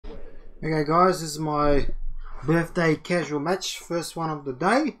Okay guys, this is my birthday casual match, first one of the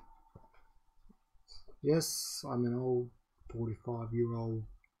day. Yes, I'm an old 45-year-old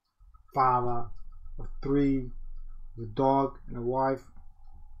father of 3 with a dog and a wife.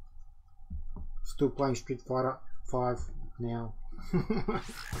 Still playing Street Fighter 5 now.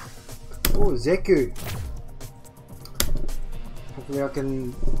 Oh, Zeku. Hopefully I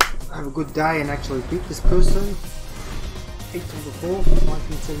can have a good day and actually beat this person. 8th of the 4th,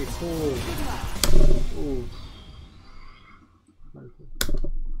 1974. Ooh.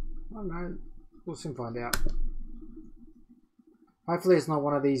 I don't know. We'll soon find out. Hopefully it's not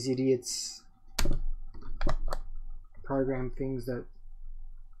one of these idiots program things that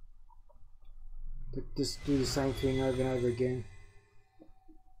just do the same thing over and over again.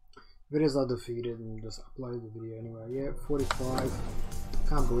 If it is, I'll defeat it and just upload the video anyway. Yeah, 45.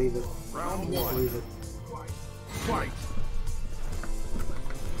 Can't believe it. Round Can't one. believe it. Fight.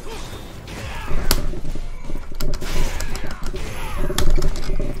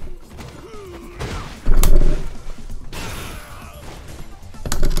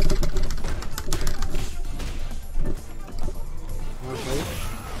 Okay.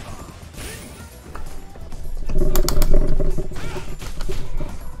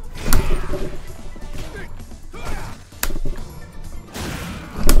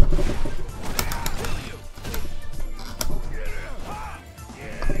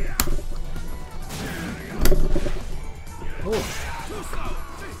 Oh.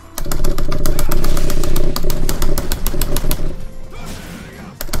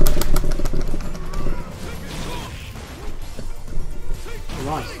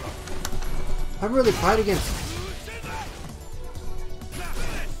 Nice. I haven't really played against.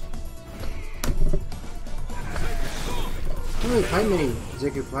 I haven't really played many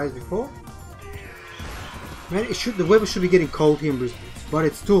Zeku players before. Man, the weather should be getting cold here in Brisbane, but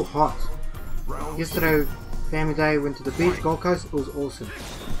it's still hot. Yesterday, family day, went to the beach, Gold Coast. It was awesome.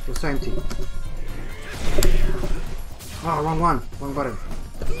 It was so empty. Oh, wrong one, wrong button.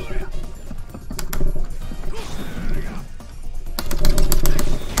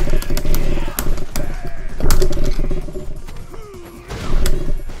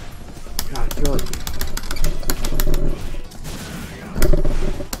 Ah, good.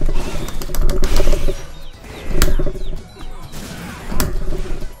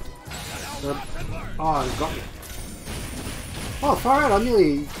 Oh, it got me. Oh, far out, I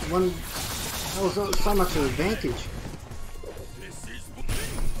nearly won. That was so much of an advantage.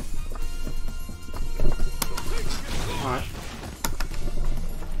 Alright.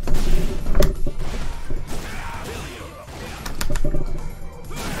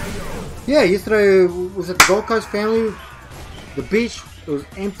 Yeah, yesterday was at the Gold Coast family. The beach, it was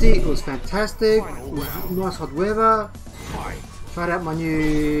empty, it was fantastic. It was nice hot weather. Tried out my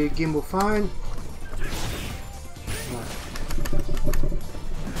new gimbal phone.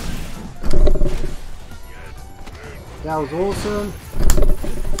 That was awesome.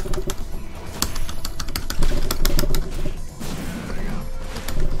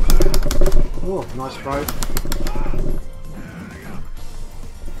 Oh, nice throw.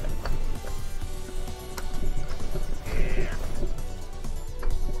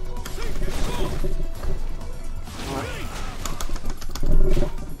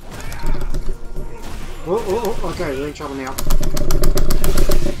 Oh, okay, we're in trouble now.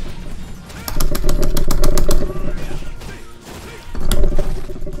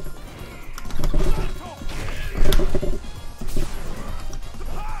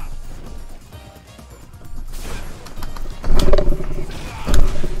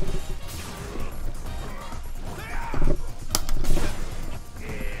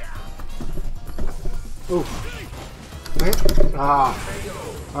 Oh, wait. Ah,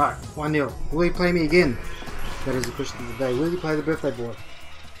 alright, 1-0. Will he play me again? That is the question of the day. Will he play the birthday boy?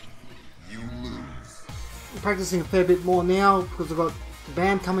 You lose. I'm practicing a fair bit more now because I've got the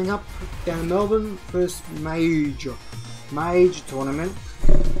band coming up down in Melbourne. First major tournament.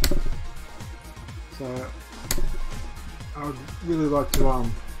 So I would really like to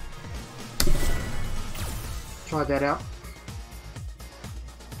try that out.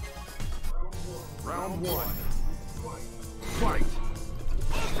 Round one. Fight.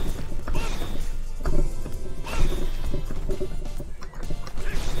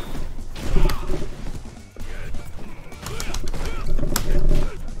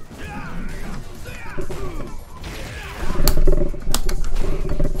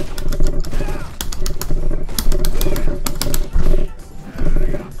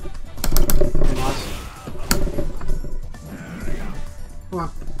 Nice. Come on.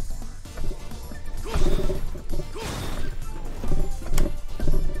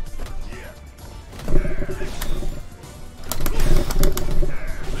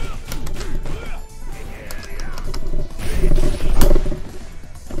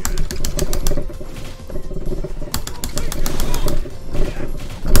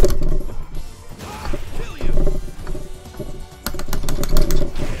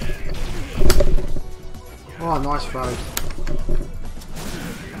 nice throw.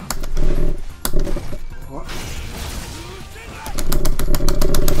 What?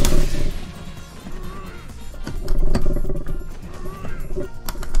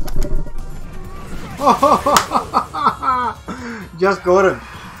 Just got him.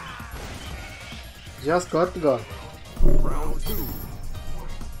 Just got the guy. Round 2.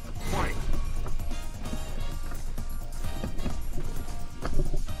 Fight.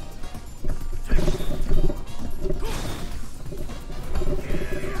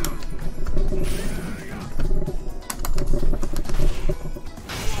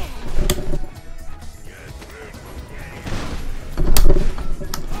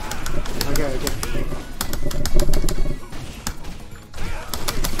 Okay.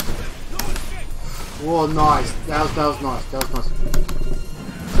 Whoa, nice. That was nice. That was nice.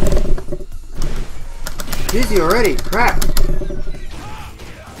 Busy already. Crap.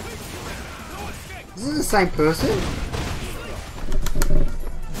 Is this the same person?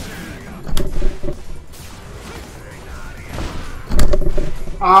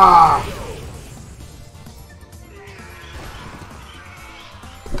 Ah.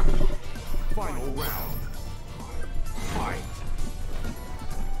 Final round. Fight.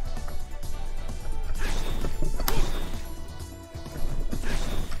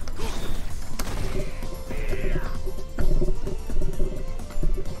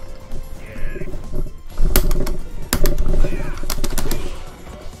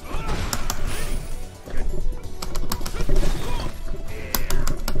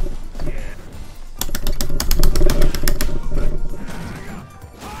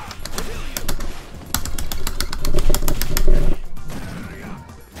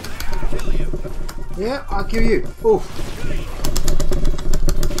 Yeah, I'll kill you. Oof.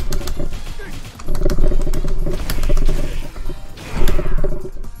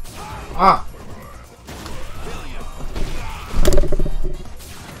 Ah.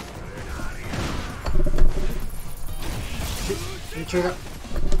 Shit. Trigger.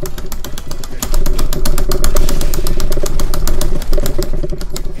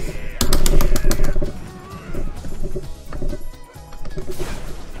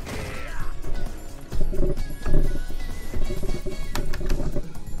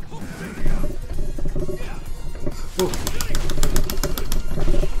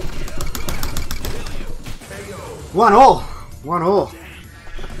 One all.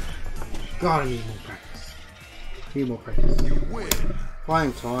 God, I need more practice. Need more practice. You win.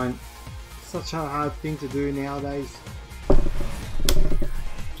 Playing time. Such a hard thing to do nowadays.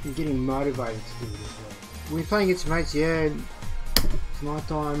 I'm getting motivated to do it as well. When you're playing against your mates, yeah, it's night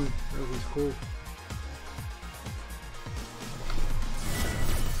time, everything's cool.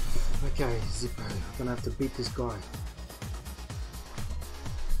 Okay, Zippo, I'm gonna have to beat this guy.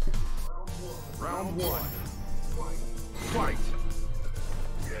 Round 1. Fight.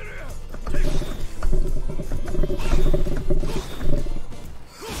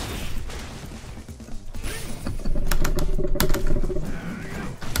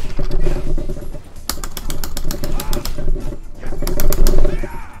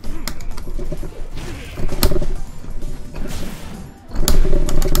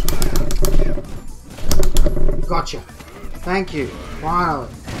 Gotcha. Thank you. Finally.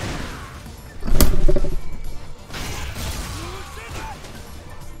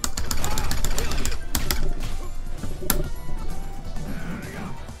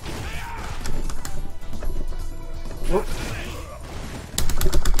 Oh.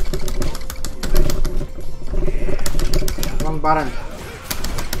 Wrong button.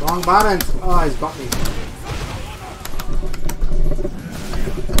 Wrong buttons. Oh, he's got me.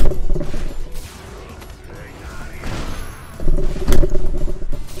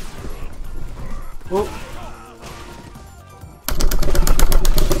 Oh.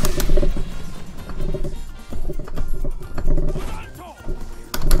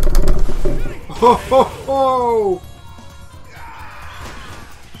 Ho ho ho!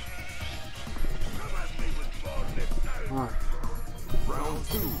 Alright. Round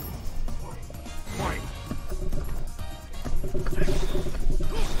 2. Fight.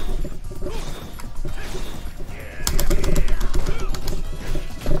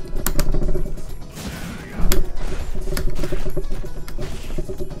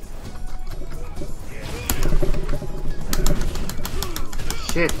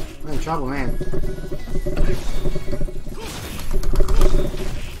 Shit, I'm in trouble, man.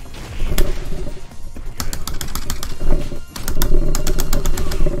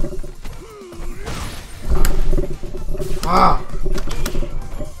 Ah!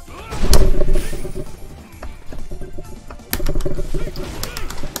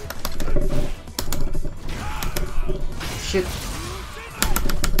 shit.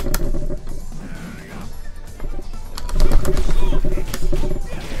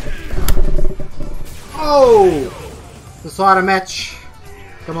 Oh! Decide a match.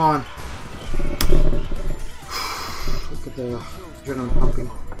 Come on. Look at the adrenaline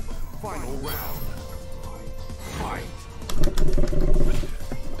pumping. Final round. Fight.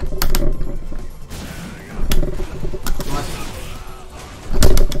 Nice.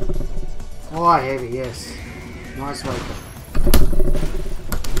 Oh, heavy, yes. Nice wake up.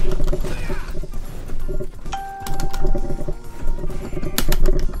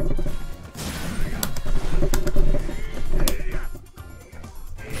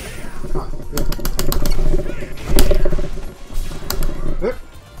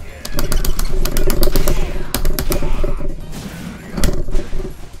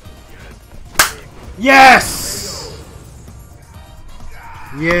 Yes!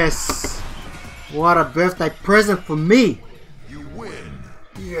 Yes! What a birthday present for me! You win.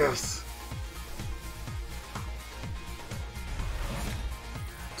 Yes!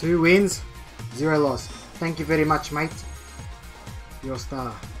 2 wins, 0 loss. Thank you very much, mate. You're a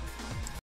star.